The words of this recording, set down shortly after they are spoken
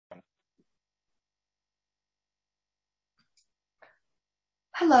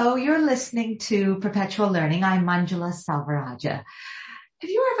Hello, you're listening to Perpetual Learning. I'm Manjula Salvaraja. Have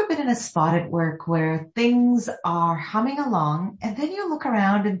you ever been in a spot at work where things are humming along and then you look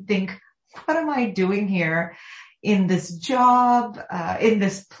around and think, what am I doing here in this job, in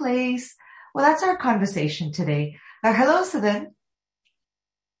this place? Well, that's our conversation today. Hello, Sudhin.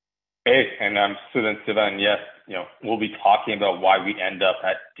 Hey, and I'm Sudhin Siva, and yes, we'll be talking about why we end up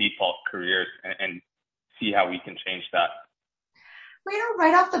at default careers and see how we can change that. Well,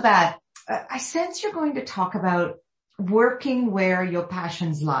 right off the bat, I sense you're going to talk about working where your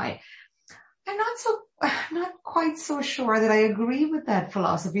passions lie. I'm not quite so sure that I agree with that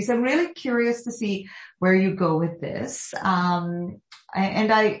philosophy. So I'm really curious to see where you go with this. I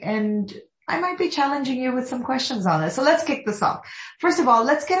might be challenging you with some questions on this. So let's kick this off. First of all,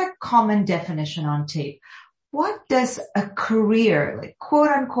 let's get a common definition on tape. What does a career, like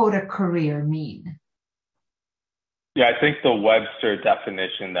quote unquote, a career mean? Yeah, I think the Webster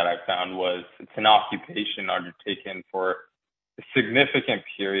definition that I found was it's an occupation undertaken for a significant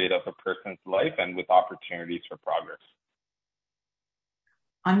period of a person's life and with opportunities for progress.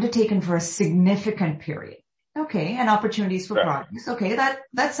 Undertaken for a significant period. Okay, and opportunities for progress. Okay,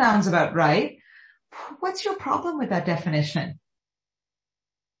 that sounds about right. What's your problem with that definition?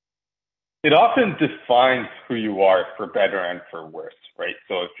 It often defines who you are for better and for worse, right?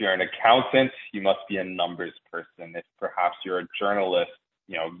 So if you're an accountant, you must be a numbers person. If perhaps you're a journalist,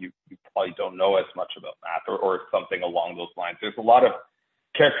 you probably don't know as much about math or something along those lines. There's a lot of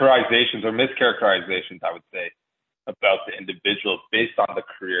characterizations or mischaracterizations, I would say, about the individual based on the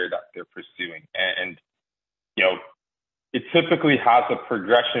career that they're pursuing. And it typically has a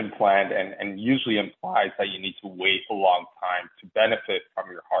progression plan and usually implies that you need to wait a long time to benefit from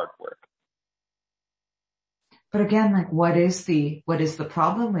your hard work. But again, like what is the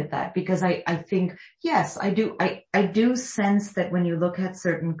problem with that? Because I think, yes, I do sense that when you look at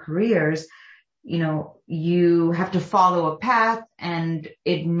certain careers, you have to follow a path and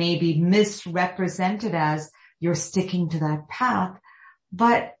it may be misrepresented as you're sticking to that path.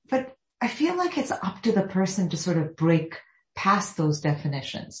 But I feel like it's up to the person to sort of break past those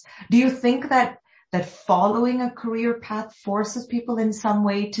definitions. Do you think that following a career path forces people in some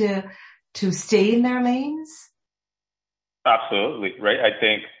way to stay in their lanes? Absolutely, right? I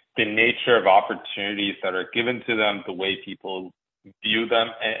think the nature of opportunities that are given to them, the way people view them,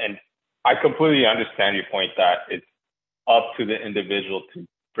 and I completely understand your point that it's up to the individual to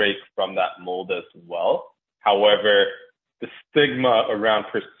break from that mold as well. However, the stigma around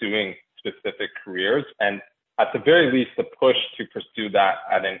pursuing specific careers and at the very least the push to pursue that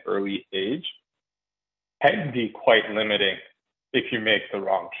at an early age can be quite limiting if you make the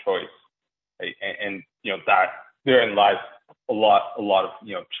wrong choice, right? And that therein lies a lot of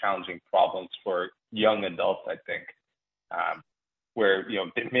challenging problems for young adults, I think, where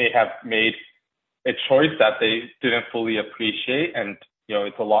they may have made a choice that they didn't fully appreciate, and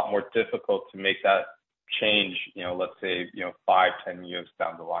it's a lot more difficult to make that change. Let's say 5-10 years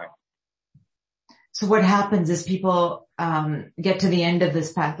down the line. So what happens is people get to the end of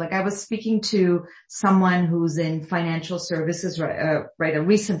this path. Like I was speaking to someone who's in financial services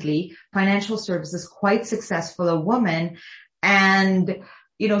recently, financial services, quite successful, a woman. And,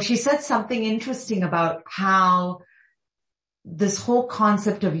 she said something interesting about how this whole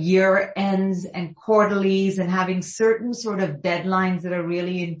concept of year ends and quarterlies and having certain sort of deadlines that are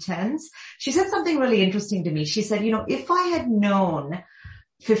really intense. She said something really interesting to me. She said, if I had known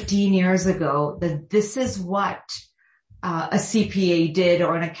 15 years ago that this is what a CPA did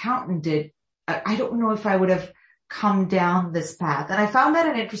or an accountant did, I don't know if I would have come down this path. And I found that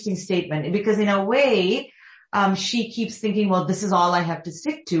an interesting statement because in a way, she keeps thinking, well, this is all I have to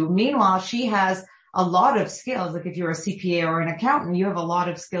stick to. Meanwhile, she has a lot of skills. Like if you're a CPA or an accountant, you have a lot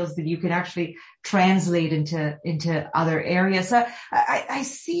of skills that you can actually translate into other areas. So I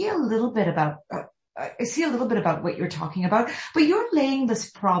see a little bit about what you're talking about, but you're laying this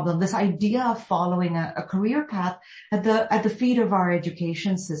problem, this idea of following a career path at the feet of our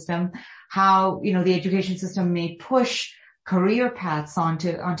education system, how, the education system may push career paths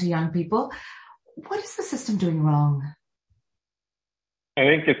onto young people. What is the system doing wrong? I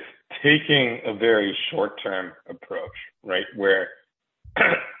think it's taking a very short-term approach, right? Where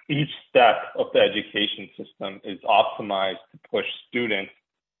each step of the education system is optimized to push students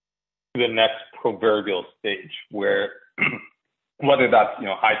to the next proverbial stage where whether that's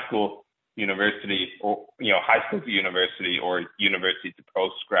high school, university, or high school to university or university to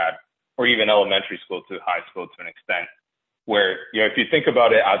postgrad, or even elementary school to high school to an extent, where if you think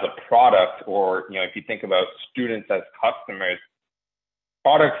about it as a product or if you think about students as customers,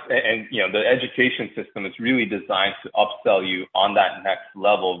 products and, the education system is really designed to upsell you on that next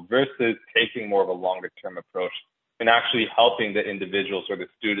level versus taking more of a longer term approach and actually helping the individuals or the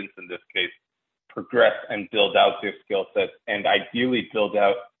students in this case progress and build out their skill sets and ideally build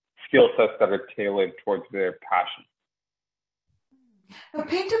out skill sets that are tailored towards their passion. Now,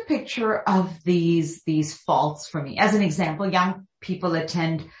 paint a picture of these faults for me. As an example, young people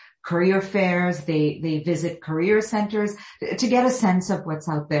attend career fairs, they visit career centers to get a sense of what's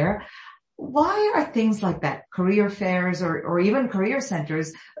out there. Why are things like that, career fairs or even career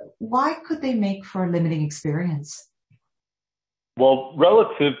centers, why could they make for a limiting experience? Well,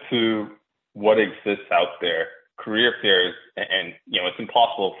 relative to what exists out there, career fairs, and it's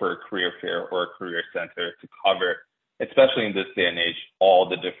impossible for a career fair or a career center to cover, especially in this day and age, all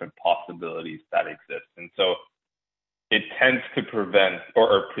the different possibilities that exist. And so it tends to prevent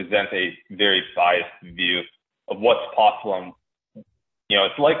or present a very biased view of what's possible. And,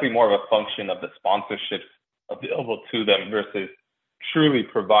 it's likely more of a function of the sponsorships available to them versus truly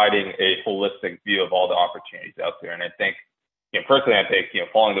providing a holistic view of all the opportunities out there. And I think, personally,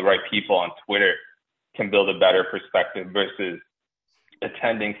 following the right people on Twitter can build a better perspective versus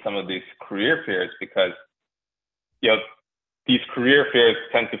attending some of these career fairs because, these career fairs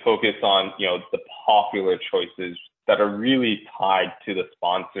tend to focus on, the popular choices that are really tied to the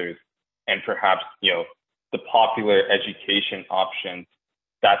sponsors and perhaps, the popular education options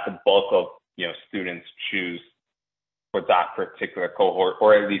that the bulk of, students choose for that particular cohort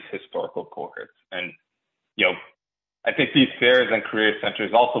or at least historical cohorts. And, I think these fairs and career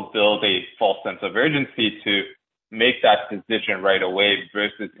centers also build a false sense of urgency to make that decision right away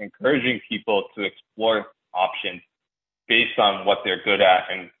versus encouraging people to explore options based on what they're good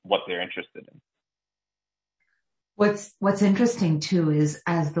at and what they're interested in. What's interesting too is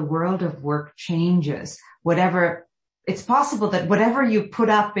as the world of work changes, it's possible that whatever you put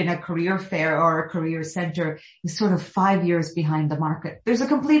up in a career fair or a career center is sort of 5 years behind the market. There's a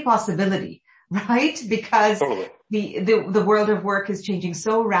complete possibility, right? Because totally. The world of work is changing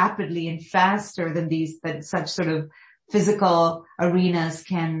so rapidly and faster than such sort of physical arenas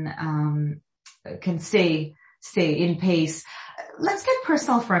can stay in pace. Let's get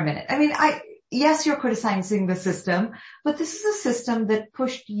personal for a minute. I mean, yes, you're criticizing the system, but this is a system that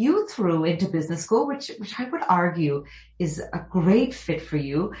pushed you through into business school, which I would argue is a great fit for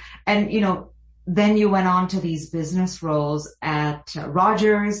you. And, then you went on to these business roles at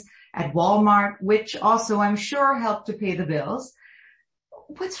Rogers, at Walmart, which also I'm sure helped to pay the bills.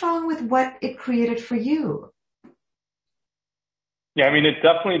 What's wrong with what it created for you? Yeah, I mean, it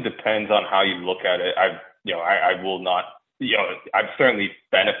definitely depends on how you look at it. I will not, I've certainly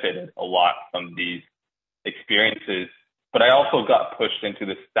benefited a lot from these experiences, but I also got pushed into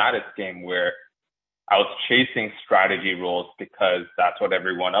the status game where I was chasing strategy roles because that's what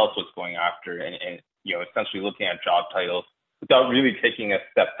everyone else was going after and essentially looking at job titles without really taking a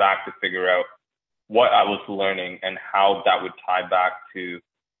step back to figure out what I was learning and how that would tie back to,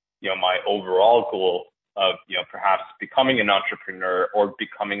 my overall goal of, perhaps becoming an entrepreneur or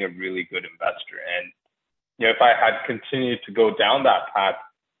becoming a really good investor. And, if I had continued to go down that path,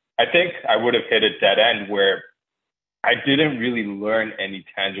 I think I would have hit a dead end where I didn't really learn any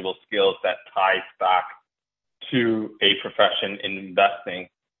tangible skills that ties back to a profession in investing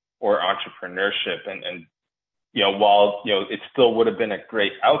or entrepreneurship. And while, it still would have been a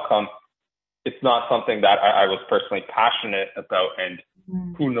great outcome, it's not something that I was personally passionate about. And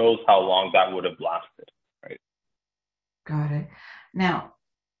who knows how long that would have lasted, right? Got it. Now,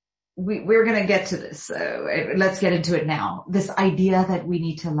 we're going to get to this. Let's get into it now. This idea that we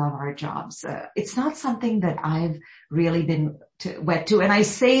need to love our jobs. It's not something that I've really been wed to. And I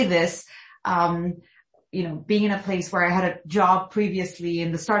say this, being in a place where I had a job previously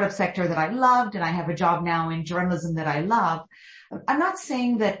in the startup sector that I loved, and I have a job now in journalism that I love. I'm not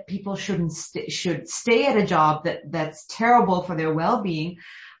saying that people should stay at a job that's terrible for their well-being,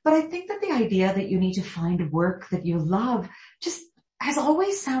 but I think that the idea that you need to find work that you love just has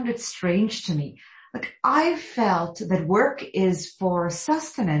always sounded strange to me. Like, I felt that work is for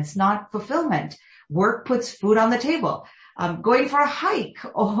sustenance, not fulfillment. Work puts food on the table. Going for a hike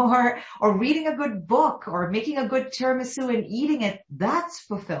or reading a good book or making a good tiramisu and eating it, that's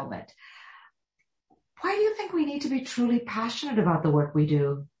fulfillment. Why do you think we need to be truly passionate about the work we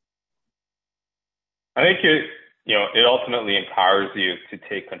do? I think it ultimately empowers you to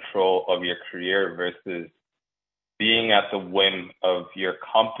take control of your career versus being at the whim of your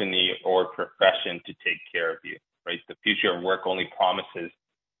company or profession to take care of you, right? The future of work only promises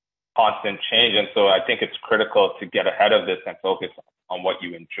constant change. And so I think it's critical to get ahead of this and focus on what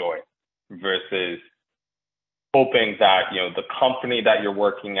you enjoy versus hoping that, the company that you're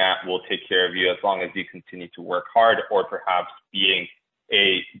working at will take care of you as long as you continue to work hard, or perhaps being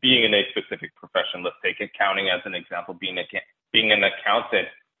in a specific profession. Let's take accounting as an example. Being an accountant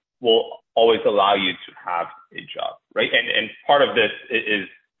will always allow you to have a job, right? And part of this is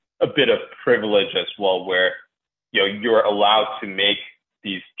a bit of privilege as well, where, you're allowed to make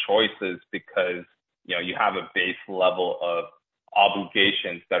these choices because, you have a base level of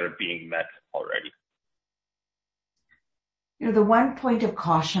obligations that are being met already. The one point of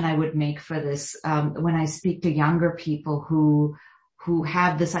caution I would make for this, when I speak to younger people who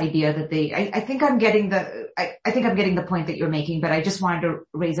have this idea that I think I'm getting the point that you're making, but I just wanted to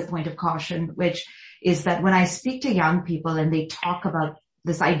raise a point of caution, which is that when I speak to young people and they talk about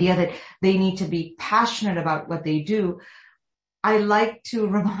this idea that they need to be passionate about what they do, I like to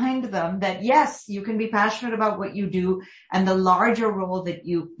remind them that yes, you can be passionate about what you do and the larger role that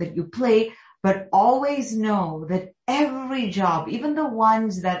you play, but always know that every job, even the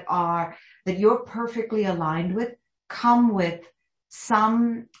ones that you're perfectly aligned with, come with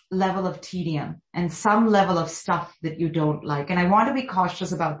some level of tedium and some level of stuff that you don't like. And I want to be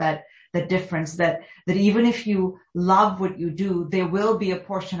cautious about that, the difference that even if you love what you do, there will be a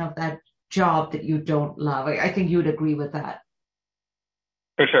portion of that job that you don't love. I think you'd agree with that.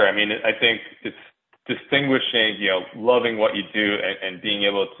 For sure. I mean, I think it's distinguishing, loving what you do and being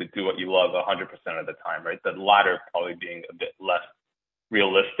able to do what you love 100% of the time, right? The latter probably being a bit less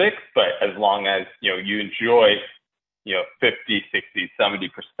realistic, but as long as, you enjoy, 50, 60, 70%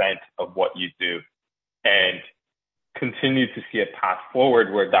 of what you do and continue to see a path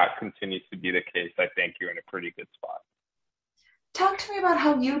forward where that continues to be the case, I think you're in a pretty good spot. Talk to me about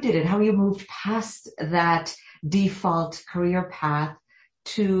how you did it, how you moved past that default career path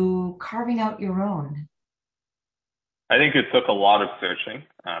to carving out your own. I think it took a lot of searching,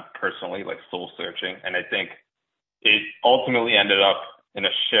 personally, like soul searching. And I think it ultimately ended up in a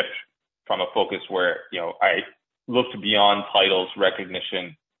shift from a focus where, I looked beyond titles,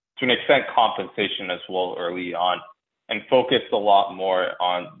 recognition, to an extent compensation as well early on, and focused a lot more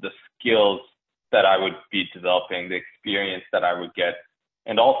on the skills that I would be developing, the experience that I would get,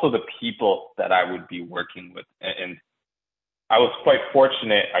 and also the people that I would be working with. And I was quite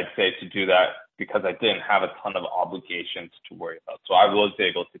fortunate, I'd say, to do that because I didn't have a ton of obligations to worry about. So I was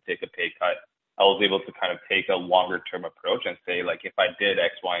able to take a pay cut. I was able to kind of take a longer term approach and say, like, if I did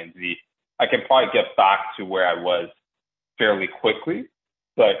X, Y, and Z, I can probably get back to where I was fairly quickly.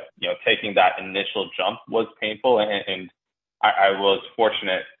 But, taking that initial jump was painful. And I was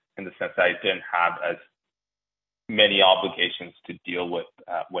fortunate in the sense that I didn't have as many obligations to deal with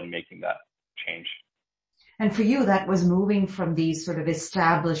when making that change. And for you, that was moving from these sort of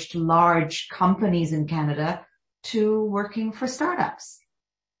established large companies in Canada to working for startups.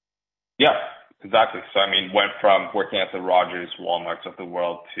 Yeah, exactly. So, went from working at the Rogers, Walmarts of the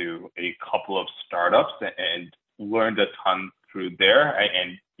world to a couple of startups and learned a ton through there.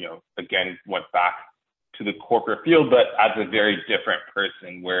 And, again, went back to the corporate field, but as a very different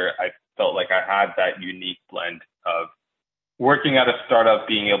person where I felt like I had that unique blend of working at a startup,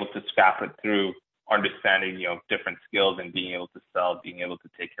 being able to scrap it through, understanding, different skills and being able to sell, being able to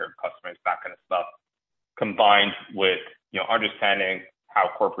take care of customers, that kind of stuff, combined with, understanding how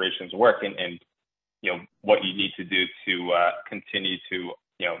corporations work and what you need to do to continue to,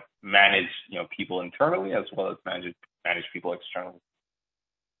 manage, people internally as well as manage people externally.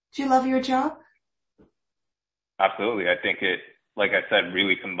 Do you love your job? Absolutely. I think it, like I said,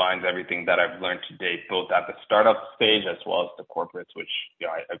 really combines everything that I've learned to date, both at the startup stage as well as the corporates, which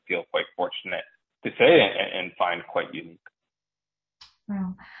I feel quite fortunate to say and find quite unique.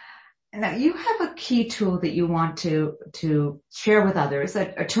 Well, now you have a key tool that you want to share with others,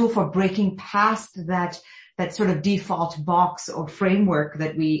 a tool for breaking past that sort of default box or framework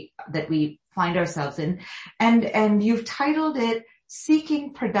that we find ourselves in. And you've titled it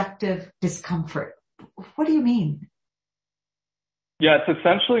Seeking Productive Discomfort. What do you mean? Yeah, it's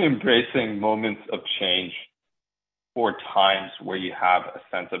essentially embracing moments of change or times where you have a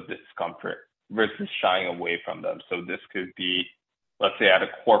sense of discomfort versus shying away from them. So this could be, let's say at a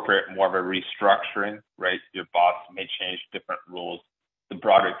corporate, more of a restructuring, right? Your boss may change different roles. The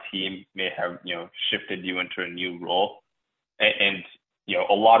broader team may have, shifted you into a new role. And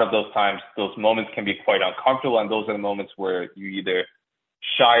a lot of those times, those moments can be quite uncomfortable. And those are the moments where you either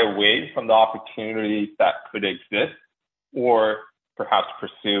shy away from the opportunities that could exist or perhaps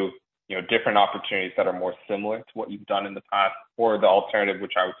pursue, different opportunities that are more similar to what you've done in the past. Or the alternative,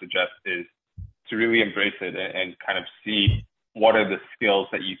 which I would suggest, is to really embrace it and kind of see what are the skills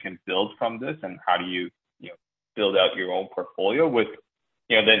that you can build from this and how do you, build out your own portfolio with,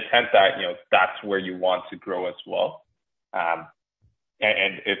 the intent that, that's where you want to grow as well.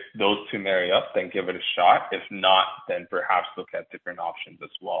 And if those two marry up, then give it a shot. If not, then perhaps look at different options as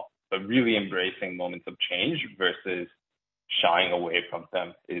well. But really embracing moments of change versus shying away from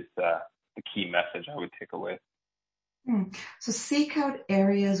them is the key message I would take away. So seek out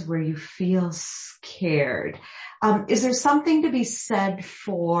areas where you feel scared. Is there something to be said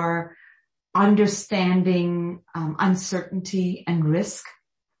for understanding uncertainty and risk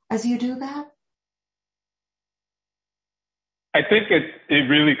as you do that? I think it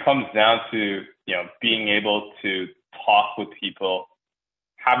really comes down to, being able to talk with people,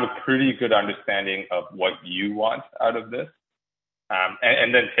 have a pretty good understanding of what you want out of this,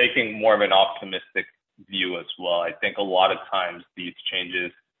 and then taking more of an optimistic view as well. I think a lot of times these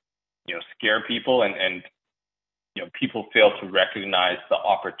changes, scare people and people fail to recognize the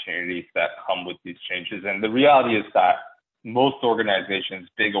opportunities that come with these changes. And the reality is that most organizations,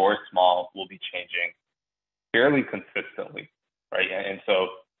 big or small, will be changing fairly consistently, right? And so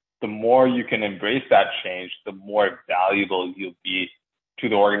the more you can embrace that change, the more valuable you'll be to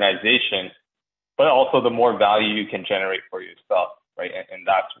the organization, but also the more value you can generate for yourself, right? And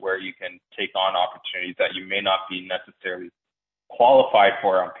that's where you can take on opportunities that you may not be necessarily qualified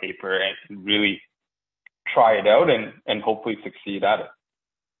for on paper and really try it out and hopefully succeed at it.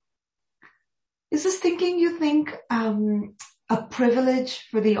 Is this thinking, you think, a privilege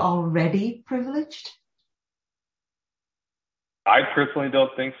for the already privileged? I personally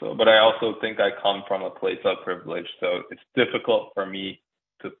don't think so, but I also think I come from a place of privilege, so it's difficult for me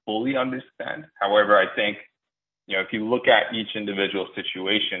to fully understand. However, I think, if you look at each individual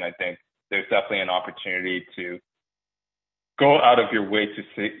situation, I think there's definitely an opportunity to go out of your way to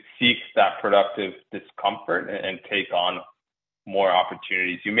seek that productive discomfort and take on more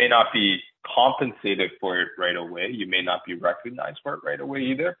opportunities. You may not be compensated for it right away. You may not be recognized for it right away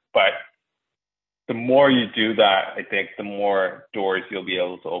either, but the more you do that, I think the more doors you'll be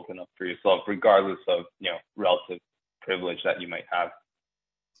able to open up for yourself, regardless of, relative privilege that you might have.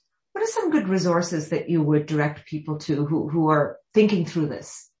 What are some good resources that you would direct people to who are thinking through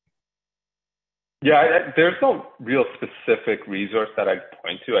this? Yeah, there's no real specific resource that I'd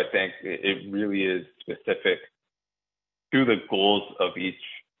point to. I think it really is specific to the goals of each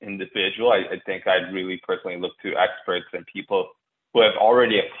individual. I think I'd really personally look to experts and people who have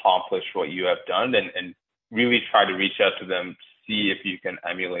already accomplished what you have done and really try to reach out to them, see if you can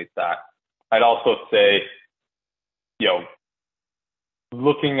emulate that. I'd also say,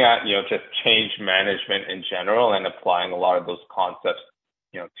 looking at, just change management in general and applying a lot of those concepts,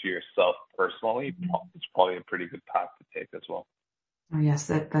 to yourself personally, is probably a pretty good path to take as well. Oh, yes,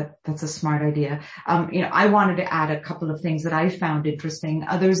 that's a smart idea. I wanted to add a couple of things that I found interesting.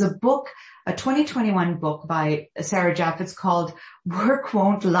 There's a book, a 2021 book by Sarah Jaffett's called Work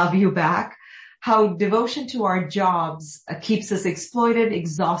Won't Love You Back: How Devotion to Our Jobs Keeps Us Exploited,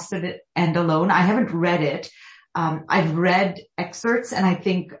 Exhausted, and Alone. I haven't read it. I've read excerpts and I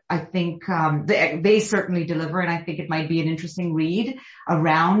think they certainly deliver, and I think it might be an interesting read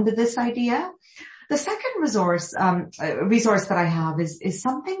around this idea. The second resource that I have is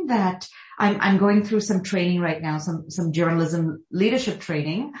something that I'm going through some training right now, some journalism leadership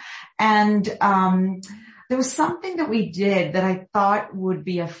training. And, there was something that we did that I thought would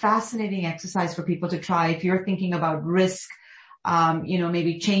be a fascinating exercise for people to try if you're thinking about risk,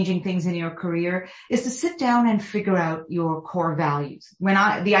 maybe changing things in your career, is to sit down and figure out your core values. When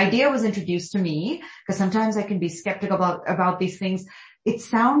the idea was introduced to me, because sometimes I can be skeptical about these things, it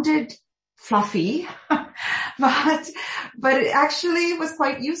sounded fluffy, but it actually was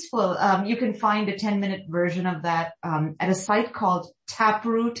quite useful. You can find a 10-minute version of that, at a site called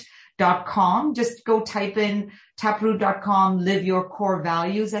Taproot.com. Just go type in Taproot.com, live your core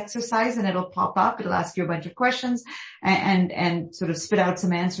values exercise, and it'll pop up. It'll ask you a bunch of questions and sort of spit out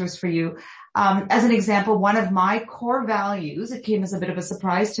some answers for you. As an example, one of my core values, it came as a bit of a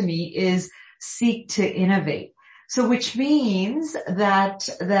surprise to me, is seek to innovate. So which means that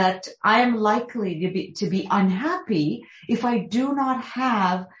I am likely to be unhappy if I do not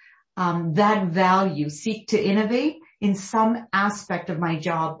have that value, seek to innovate, in some aspect of my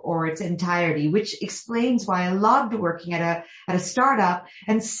job or its entirety, which explains why I loved working at a startup.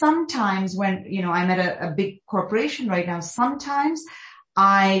 And sometimes when, I'm at a big corporation right now, sometimes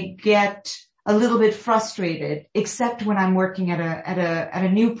I get a little bit frustrated, except when I'm working at a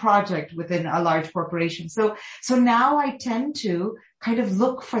new project within a large corporation. So now I tend to kind of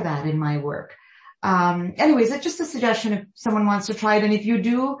look for that in my work. Anyways, it's just a suggestion if someone wants to try it. And if you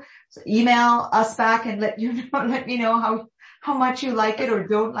do, email us back and let me know how much you like it or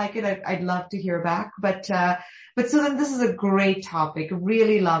don't like it. I'd love to hear back. But But Susan, this is a great topic.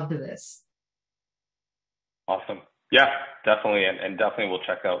 Really loved this. Awesome. Yeah, definitely. And definitely we'll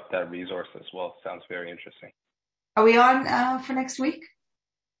check out that resource as well. Sounds very interesting. Are we on for next week?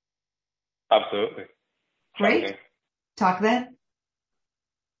 Absolutely. Great. Talk then.